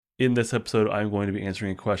In this episode, I'm going to be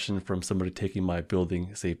answering a question from somebody taking my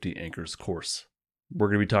Building Safety Anchors course. We're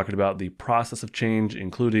going to be talking about the process of change,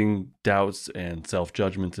 including doubts and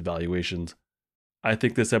self-judgments, evaluations. I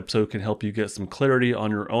think this episode can help you get some clarity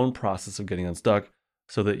on your own process of getting unstuck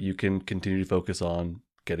so that you can continue to focus on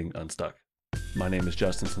getting unstuck. My name is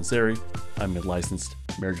Justin Sunseri. I'm a licensed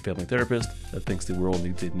marriage and family therapist that thinks the world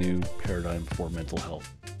needs a new paradigm for mental health.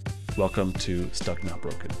 Welcome to Stuck Not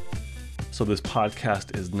Broken. So this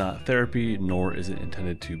podcast is not therapy, nor is it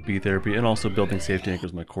intended to be therapy. And also Building Safety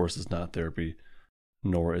Anchors, my course, is not therapy,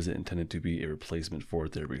 nor is it intended to be a replacement for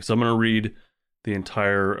therapy. So I'm going to read the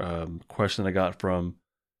entire question I got from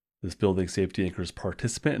this Building Safety Anchors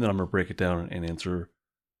participant, and then I'm going to break it down and answer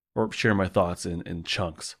or share my thoughts in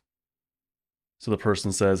chunks. So the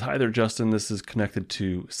person says, "Hi there, Justin. This is connected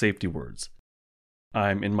to safety words.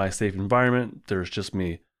 I'm in my safe environment. There's just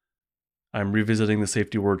me. I'm revisiting the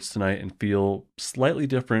safety words tonight and feel slightly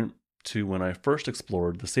different to when I first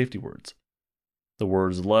explored the safety words. The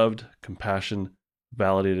words loved, compassion,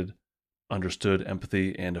 validated, understood,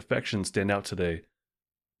 empathy, and affection stand out today,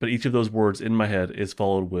 but each of those words in my head is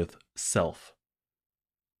followed with self.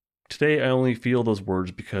 Today I only feel those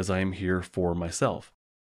words because I am here for myself.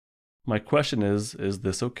 My question is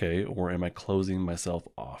this okay, or am I closing myself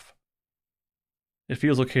off? It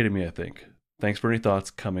feels okay to me, I think. Thanks for any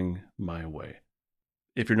thoughts coming my way."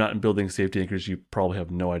 If you're not in Building Safety Anchors, you probably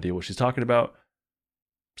have no idea what she's talking about.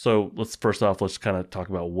 So let's kind of talk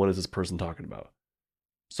about what is this person talking about.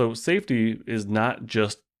 So safety is not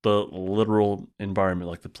just the literal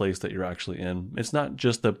environment, like the place that you're actually in. It's not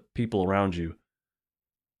just the people around you.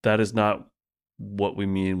 That is not what we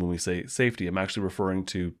mean when we say safety. I'm actually referring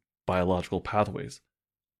to biological pathways.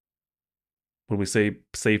 When we say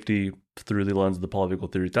safety through the lens of the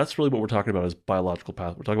polyvagal theory, that's really what we're talking about is biological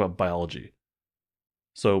path. We're talking about biology.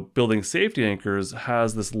 So Building Safety Anchors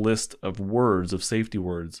has this list of words, of safety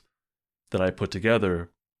words that I put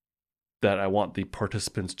together that I want the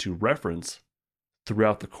participants to reference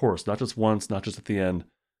throughout the course, not just once, not just at the end,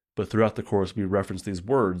 but throughout the course, we reference these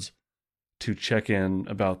words to check in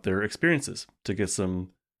about their experiences, to get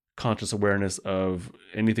some conscious awareness of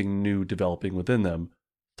anything new developing within them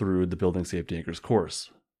through the Building Safety Anchors course.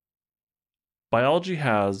 Biology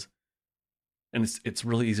has, and it's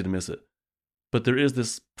really easy to miss it, but there is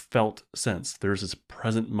this felt sense. There's this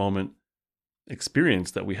present moment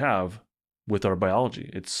experience that we have with our biology.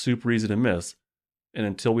 It's super easy to miss. And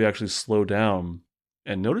until we actually slow down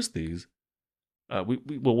and notice these, we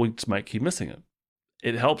just might keep missing it.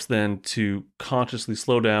 It helps then to consciously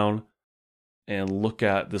slow down and look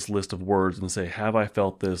at this list of words and say, have I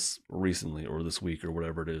felt this recently or this week or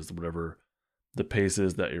whatever it is, whatever the pace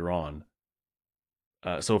is that you're on.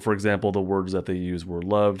 So for example, the words that they use were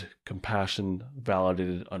loved, compassion,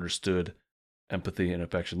 validated, understood, empathy, and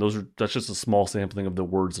affection. That's just a small sampling of the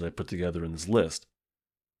words that I put together in this list.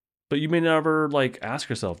 But you may never ask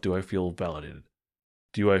yourself, do I feel validated?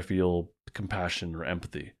 Do I feel compassion or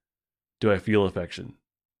empathy? Do I feel affection?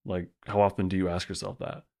 How often do you ask yourself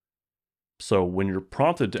that? So when you're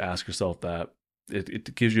prompted to ask yourself that,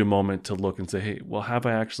 it gives you a moment to look and say, hey, well, have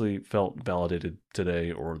I actually felt validated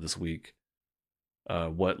today or this week?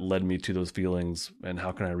 What led me to those feelings, and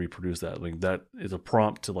how can I reproduce that? That is a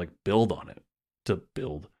prompt to build on it, to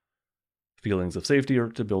build feelings of safety or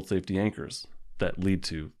to build safety anchors that lead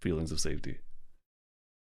to feelings of safety.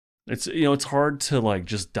 It's hard to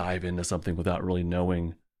just dive into something without really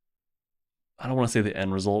knowing, I don't want to say the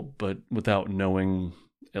end result, but without knowing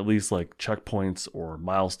at least checkpoints or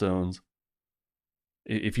milestones.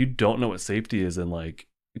 If you don't know what safety is, and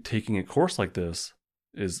taking a course like this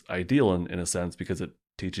is ideal in a sense because it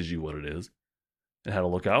teaches you what it is and how to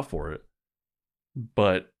look out for it.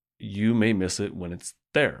 But you may miss it when it's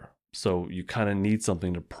there. So you kind of need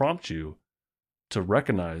something to prompt you to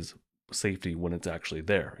recognize safety when it's actually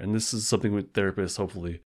there. And this is something with therapists,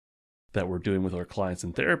 hopefully, that we're doing with our clients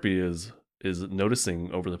in therapy is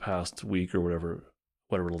noticing over the past week or whatever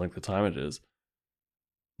length of time it is,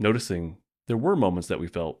 noticing there were moments that we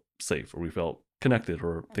felt safe or we felt connected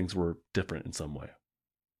or things were different in some way.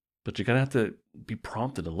 But you kind of have to be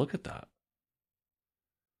prompted to look at that.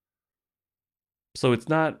 So it's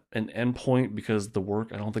not an endpoint because the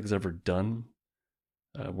work I don't think is ever done.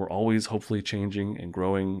 We're always hopefully changing and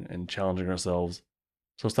growing and challenging ourselves.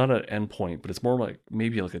 So it's not an endpoint, but it's more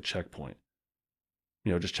maybe a checkpoint.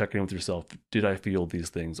 Just checking in with yourself. Did I feel these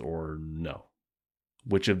things or no?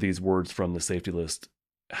 Which of these words from the safety list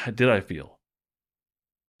did I feel?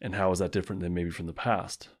 And how is that different than maybe from the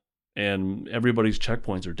past? And everybody's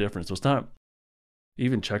checkpoints are different. So it's not,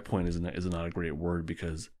 even checkpoint is not a great word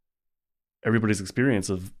because everybody's experience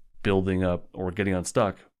of building up or getting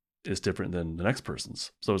unstuck is different than the next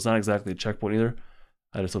person's. So it's not exactly a checkpoint either.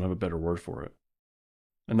 I just don't have a better word for it.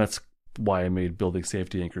 And that's why I made building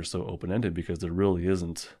safety anchors so open-ended, because there really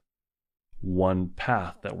isn't one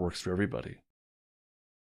path that works for everybody.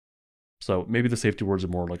 So maybe the safety words are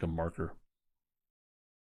more like a marker,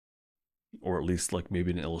 or at least like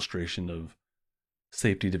maybe an illustration of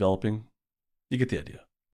safety developing. You get the idea.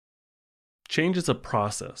 Change is a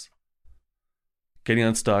process. Getting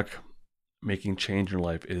unstuck, making change in your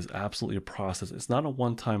life is absolutely a process. It's not a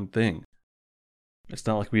one-time thing. It's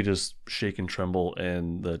not like we just shake and tremble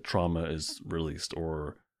and the trauma is released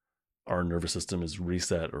or our nervous system is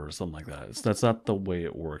reset or something like that. That's not the way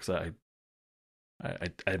it works. I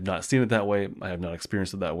have not seen it that way. I have not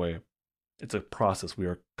experienced it that way. It's a process. We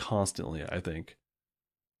are constantly, I think,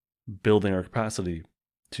 building our capacity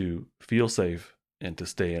to feel safe and to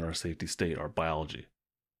stay in our safety state, our biology.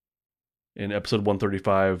 In episode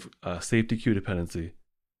 135, Safety Cue Dependency,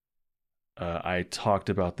 I talked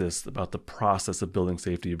about this, about the process of building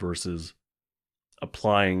safety versus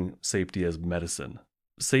applying safety as medicine.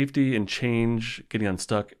 Safety and change, getting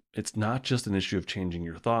unstuck, it's not just an issue of changing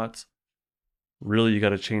your thoughts. Really, you got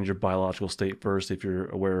to change your biological state first. If you're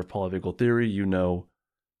aware of polyvagal theory, you know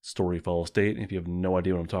story follows state. And if you have no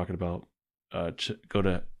idea what I'm talking about, go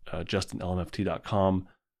to justinlmft.com.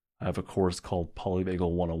 I have a course called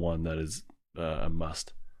Polyvagal 101 that is a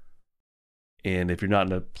must. And if you're not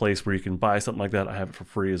in a place where you can buy something like that, I have it for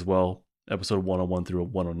free as well. Episode 101 through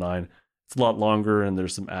 109. It's a lot longer and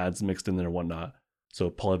there's some ads mixed in there and whatnot. So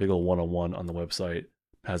Polyvagal 101 on the website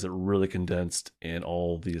has it really condensed, and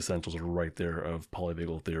all the essentials are right there of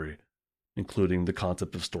polyvagal theory, including the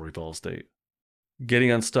concept of story follows state.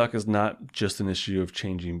 Getting unstuck is not just an issue of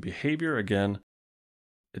changing behavior. Again,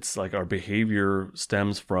 it's like our behavior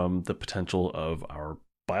stems from the potential of our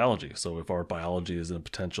biology. So if our biology is in a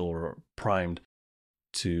potential or primed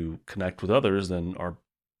to connect with others, then our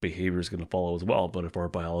behavior is going to follow as well. But if our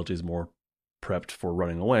biology is more prepped for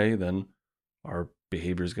running away, then our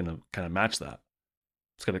behavior is going to kind of match that.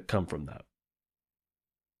 It's going to come from that.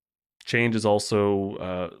 Change is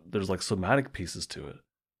also, there's like somatic pieces to it.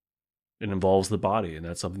 It involves the body, and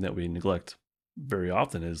that's something that we neglect very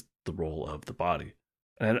often, is the role of the body.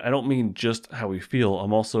 And I don't mean just how we feel.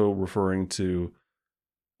 I'm also referring to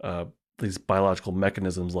these biological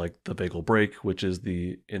mechanisms like the vagal brake, which is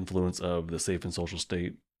the influence of the safe and social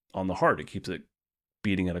state on the heart. It keeps it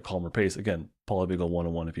beating at a calmer pace. Again, Polyvagal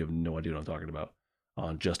 101, if you have no idea what I'm talking about,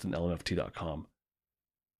 on justinlmft.com.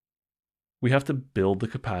 We have to build the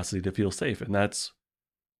capacity to feel safe. And that's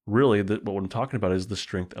really what I'm talking about, is the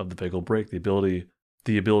strength of the vagal brake,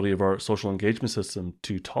 the ability of our social engagement system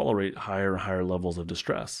to tolerate higher and higher levels of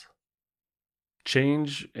distress.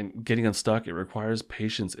 Change and getting unstuck, it requires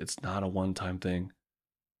patience. It's not a one-time thing.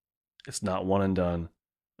 It's not one and done.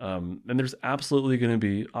 And there's absolutely going to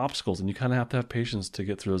be obstacles, and you kind of have to have patience to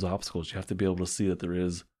get through those obstacles. You have to be able to see that there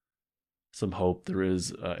is some hope. There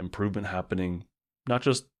is improvement happening, not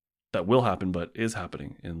just that will happen, but is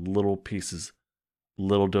happening in little pieces,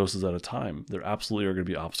 little doses at a time. There absolutely are going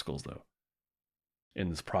to be obstacles, though, in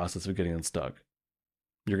this process of getting unstuck.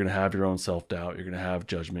 You're going to have your own self-doubt. You're going to have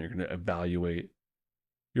judgment. You're going to evaluate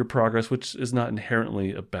your progress, which is not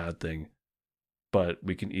inherently a bad thing, but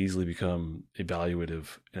we can easily become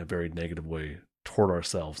evaluative in a very negative way toward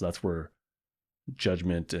ourselves. That's where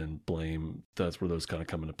judgment and blame, that's where those kind of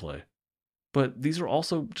come into play. But these are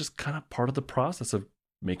also just kind of part of the process of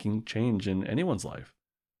making change in anyone's life.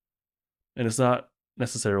 And it's not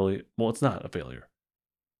necessarily, well, it's not a failure.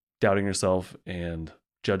 Doubting yourself and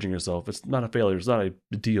judging yourself, it's not a failure. It's not a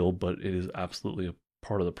deal, but it is absolutely a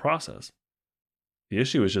part of the process. The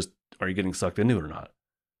issue is just, are you getting sucked into it or not?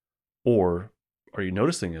 Or are you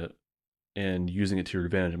noticing it and using it to your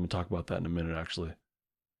advantage? I'm going to talk about that in a minute, actually.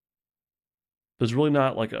 There's really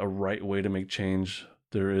not like a right way to make change.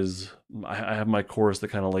 I have my course that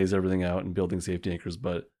kind of lays everything out in building safety anchors,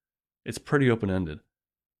 but it's pretty open-ended.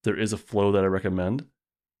 There is a flow that I recommend,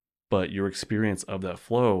 but your experience of that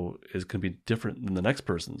flow is going to be different than the next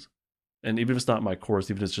person's. And even if it's not my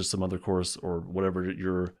course, even if it's just some other course or whatever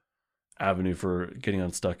your avenue for getting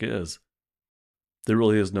unstuck is, there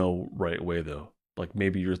really is no right way, though. Like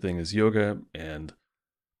maybe your thing is yoga, and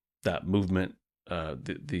that movement,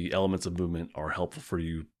 the elements of movement are helpful for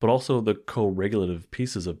you, but also the co-regulative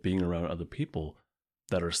pieces of being around other people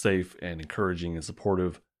that are safe and encouraging and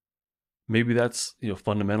supportive. Maybe that's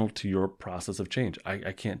fundamental to your process of change.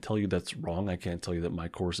 I can't tell you that's wrong. I can't tell you that my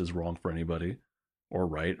course is wrong for anybody, or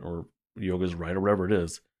right, or yoga is right, or whatever it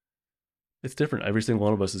is. It's different. Every single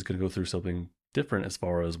one of us is going to go through something different as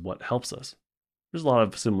far as what helps us. There's a lot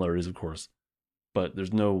of similarities, of course, but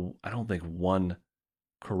there's no, I don't think, one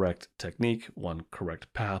correct technique, one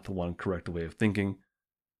correct path, one correct way of thinking.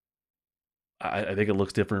 I think it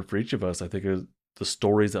looks different for each of us. I think the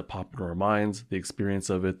stories that pop into our minds, the experience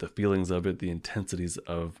of it, the feelings of it, the intensities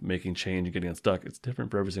of making change and getting unstuck, it's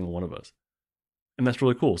different for every single one of us. And that's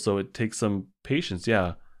really cool. So it takes some patience,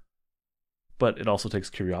 yeah, but it also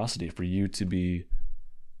takes curiosity for you to be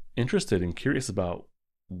interested and curious about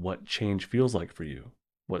what change feels like for you,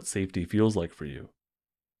 what safety feels like for you,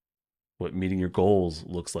 what meeting your goals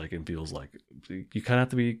looks like and feels like. You kind of have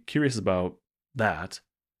to be curious about that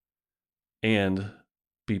and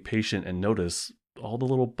be patient and notice all the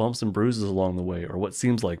little bumps and bruises along the way, or what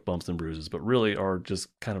seems like bumps and bruises, but really are just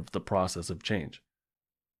kind of the process of change.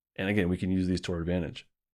 And again, we can use these to our advantage.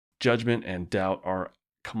 Judgment and doubt are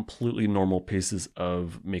completely normal pieces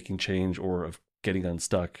of making change or of getting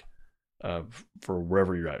unstuck for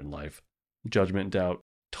wherever you're at in life. Judgment and doubt,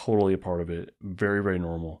 totally a part of it. Very, very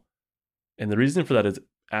normal. And the reason for that is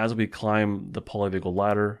as we climb the polyvagal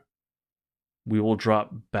ladder, we will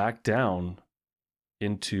drop back down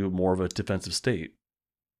into more of a defensive state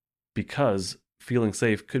because feeling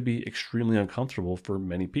safe could be extremely uncomfortable for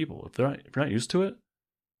many people. If you're not used to it,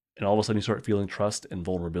 and all of a sudden you start feeling trust and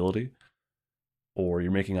vulnerability, or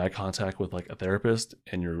you're making eye contact with like a therapist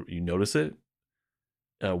and you notice it,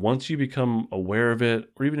 once you become aware of it,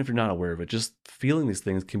 or even if you're not aware of it, just feeling these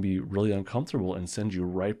things can be really uncomfortable and send you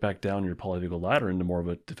right back down your polyvagal ladder into more of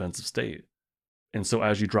a defensive state. And so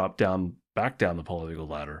as you drop back down the polyvagal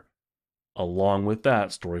ladder, along with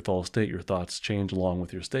that story follows state, your thoughts change along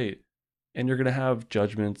with your state. And you're going to have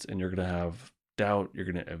judgments and you're going to have doubt. You're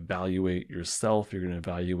going to evaluate yourself. You're going to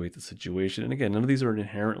evaluate the situation. And again, none of these are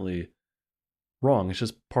inherently wrong. It's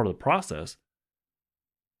just part of the process.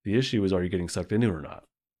 The issue is, are you getting sucked into it or not?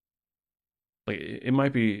 Like, it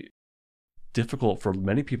might be difficult for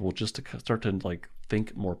many people just to start to like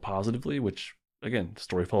think more positively, which again,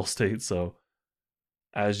 story follows state. So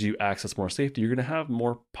as you access more safety, you're going to have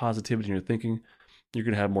more positivity in your thinking. You're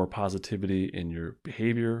going to have more positivity in your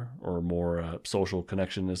behavior, or more social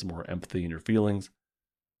connectedness, more empathy in your feelings.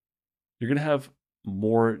 You're going to have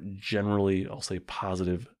more generally, I'll say,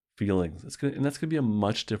 positive feelings. And that's going to be a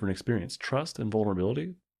much different experience. Trust and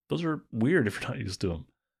vulnerability, those are weird if you're not used to them.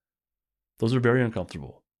 Those are very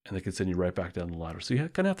uncomfortable, and they can send you right back down the ladder. So you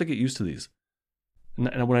kind of have to get used to these.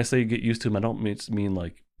 And when I say get used to them, I don't mean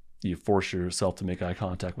like you force yourself to make eye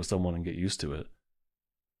contact with someone and get used to it.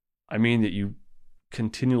 I mean that you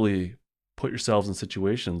continually put yourselves in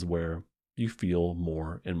situations where you feel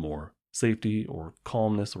more and more safety or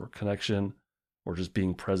calmness or connection or just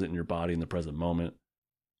being present in your body in the present moment.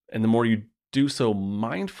 And the more you do so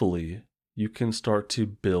mindfully, you can start to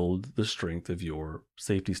build the strength of your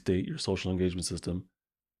safety state, your social engagement system.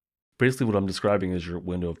 Basically, what I'm describing is your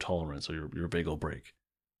window of tolerance, or your vagal brake,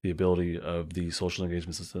 the ability of the social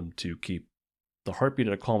engagement system to keep the heartbeat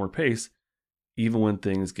at a calmer pace, even when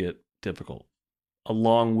things get difficult.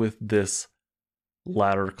 Along with this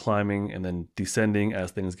ladder climbing and then descending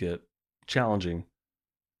as things get challenging,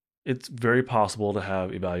 it's very possible to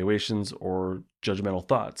have evaluations or judgmental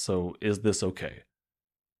thoughts. So, is this okay?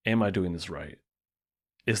 Am I doing this right?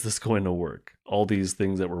 Is this going to work? All these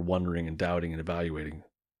things that we're wondering and doubting and evaluating.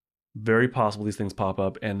 Very possible these things pop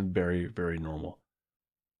up, and very, very normal.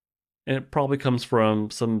 And it probably comes from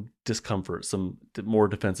some discomfort, some more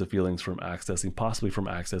defensive feelings possibly from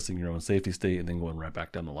accessing your own safety state and then going right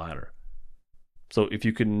back down the ladder. So if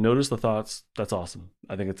you can notice the thoughts, that's awesome.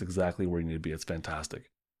 I think it's exactly where you need to be. It's fantastic.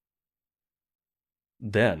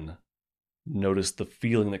 Then notice the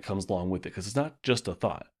feeling that comes along with it, because it's not just a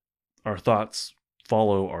thought. Our thoughts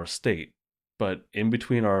follow our state, but in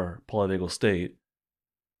between our polyvagal state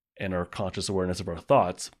and our conscious awareness of our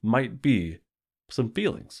thoughts might be some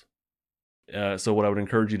feelings. So what I would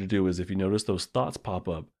encourage you to do is, if you notice those thoughts pop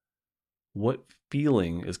up, what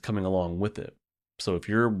feeling is coming along with it? So if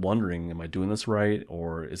you're wondering, am I doing this right?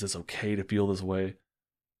 Or is this okay to feel this way?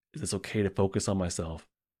 Is this okay to focus on myself?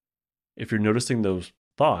 If you're noticing those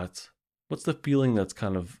thoughts, what's the feeling that's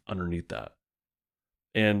kind of underneath that?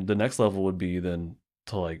 And the next level would be then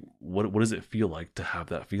to like, what does it feel like to have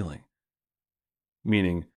that feeling?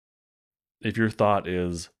 Meaning, if your thought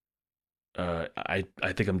is, I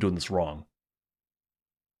think I'm doing this wrong,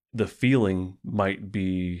 the feeling might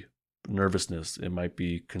be nervousness, it might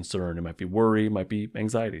be concern, it might be worry, it might be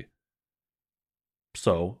anxiety.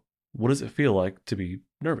 So, what does it feel like to be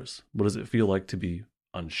nervous? What does it feel like to be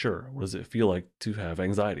unsure? What does it feel like to have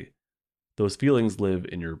anxiety? Those feelings live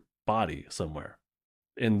in your body somewhere.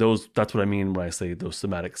 And that's what I mean when I say those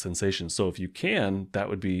somatic sensations. So if you can, that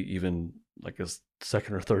would be even like a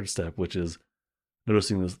second or third step, which is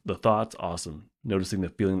noticing the thoughts, awesome. Noticing the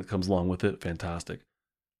feeling that comes along with it, fantastic.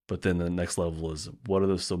 But then the next level is, what are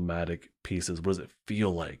those somatic pieces? What does it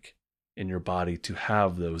feel like in your body to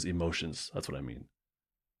have those emotions? That's what I mean.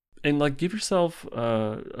 And like, give yourself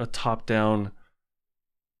a top-down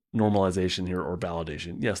normalization here, or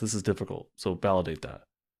validation. Yes, this is difficult, so validate that.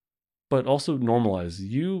 But also normalize.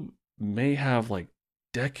 You may have like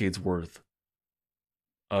decades worth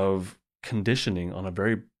of conditioning on a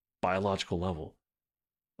very biological level.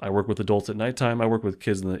 I work with adults at nighttime. I work with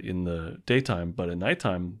kids in the daytime, but at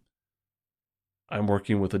nighttime, I'm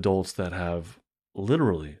working with adults that have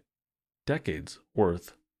literally decades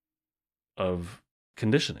worth of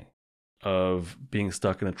conditioning, of being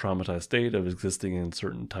stuck in a traumatized state, of existing in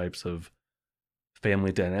certain types of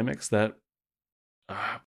family dynamics that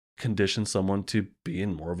condition someone to be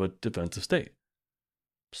in more of a defensive state.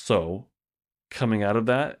 So coming out of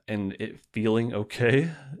that and it feeling okay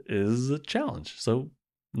is a challenge. So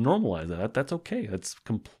normalize that. That's okay. That's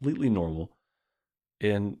completely normal.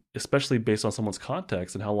 And especially based on someone's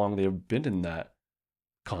context and how long they have been in that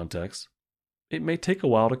context, it may take a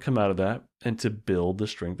while to come out of that and to build the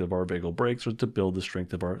strength of our vagal brakes, or to build the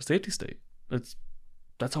strength of our safety state. That's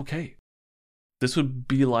okay. This would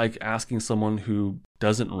be like asking someone who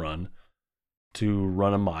doesn't run to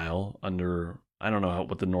run a mile under, I don't know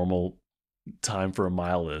what the normal time for a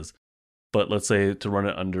mile is, but let's say to run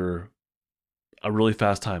it under a really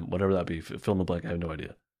fast time, whatever that be, fill in the blank, I have no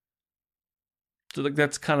idea. So like,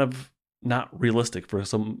 that's kind of not realistic for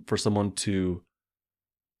someone to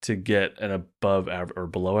get an above average or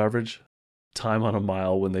below average time on a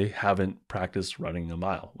mile when they haven't practiced running a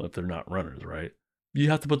mile, if they're not runners, right? You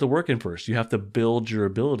have to put the work in first. You have to build your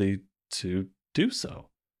ability to do so.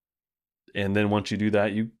 And then once you do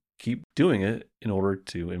that, you keep doing it in order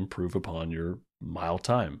to improve upon your mile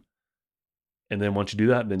time. And then once you do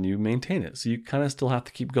that, then you maintain it. So you kind of still have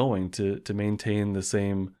to keep going to maintain the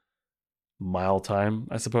same mile time,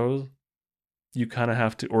 I suppose. You kind of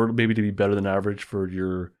have to, or maybe to be better than average for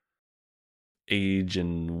your age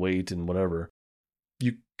and weight and whatever.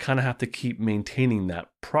 You kind of have to keep maintaining that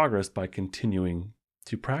progress by continuing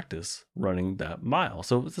to practice running that mile.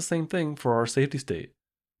 So it's the same thing for our safety state.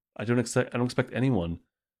 I don't expect anyone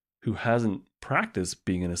who hasn't practiced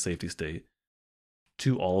being in a safety state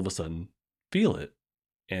to all of a sudden feel it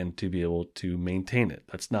and to be able to maintain it.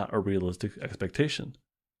 That's not a realistic expectation.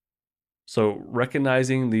 So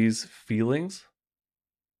recognizing these feelings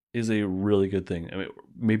is a really good thing. I mean,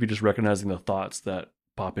 maybe just recognizing the thoughts that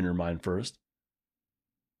pop in your mind first,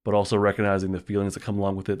 but also recognizing the feelings that come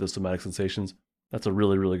along with it, the somatic sensations. That's a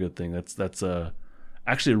really, really good thing. That's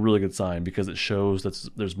actually a really good sign, because it shows that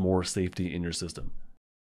there's more safety in your system.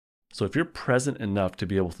 So if you're present enough to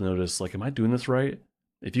be able to notice, like, am I doing this right?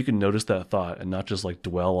 If you can notice that thought and not just like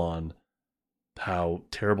dwell on how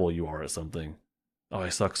terrible you are at something. Oh, I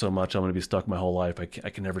suck so much, I'm going to be stuck my whole life. I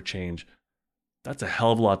can never change. That's a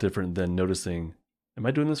hell of a lot different than noticing, am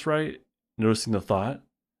I doing this right? Noticing the thought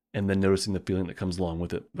and then noticing the feeling that comes along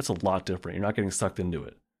with it. That's a lot different. You're not getting sucked into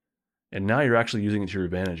it. And now you're actually using it to your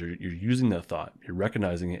advantage. You're using that thought, you're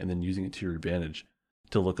recognizing it, and then using it to your advantage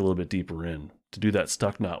to look a little bit deeper in, to do that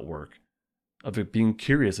stuck knot work of it, being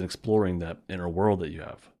curious and exploring that inner world that you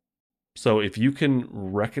have. So if you can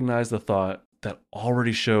recognize the thought, that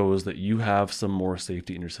already shows that you have some more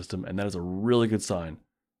safety in your system, and that is a really good sign.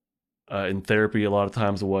 In therapy, a lot of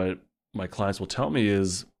times what my clients will tell me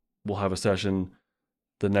is we'll have a session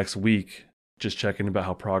the next week, just checking about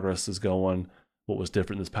how progress is going, what was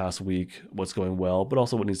different this past week, what's going well, but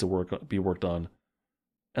also what needs to be worked on.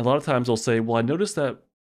 And a lot of times they'll say, well, I noticed that,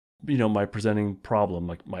 my presenting problem,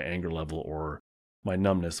 like my anger level or my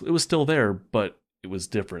numbness, it was still there, but it was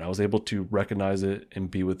different. I was able to recognize it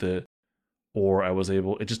and be with it, or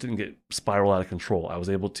it just didn't get spiral out of control. I was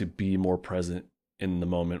able to be more present in the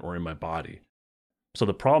moment or in my body. So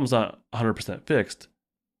the problem's not 100% fixed,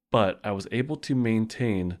 but I was able to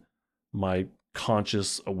maintain my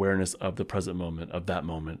conscious awareness of the present moment, of that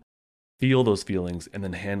moment, feel those feelings, and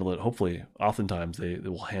then handle it. Hopefully, oftentimes they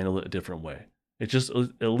will handle it a different way. At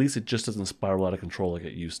least it just doesn't spiral out of control like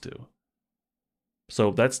it used to.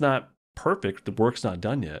 So that's not perfect. The work's not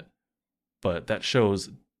done yet, but that shows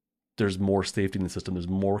there's more safety in the system. There's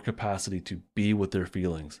more capacity to be with their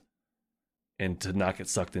feelings and to not get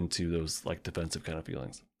sucked into those like defensive kind of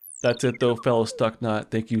feelings. That's it though, fellow Stuck Knot.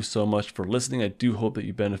 Thank you so much for listening. I do hope that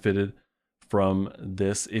you benefited from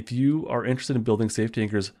this. If you are interested in building safety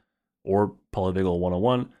anchors or Polyvagal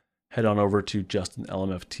 101, head on over to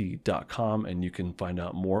justinlmft.com and you can find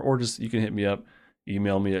out more, or just you can hit me up,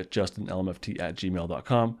 email me at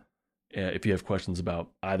justinlmft@gmail.com if you have questions about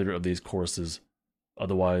either of these courses.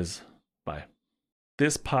 Otherwise, bye.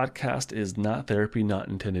 This podcast is not therapy, not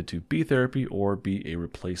intended to be therapy or be a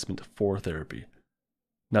replacement for therapy.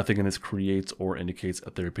 Nothing in this creates or indicates a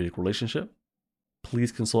therapeutic relationship.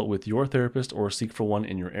 Please consult with your therapist or seek for one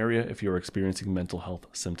in your area if you are experiencing mental health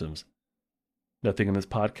symptoms. Nothing in this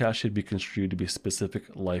podcast should be construed to be specific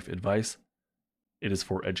life advice. It is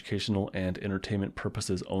for educational and entertainment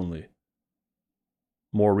purposes only.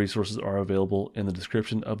 More resources are available in the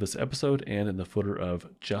description of this episode and in the footer of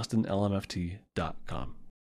justinlmft.com.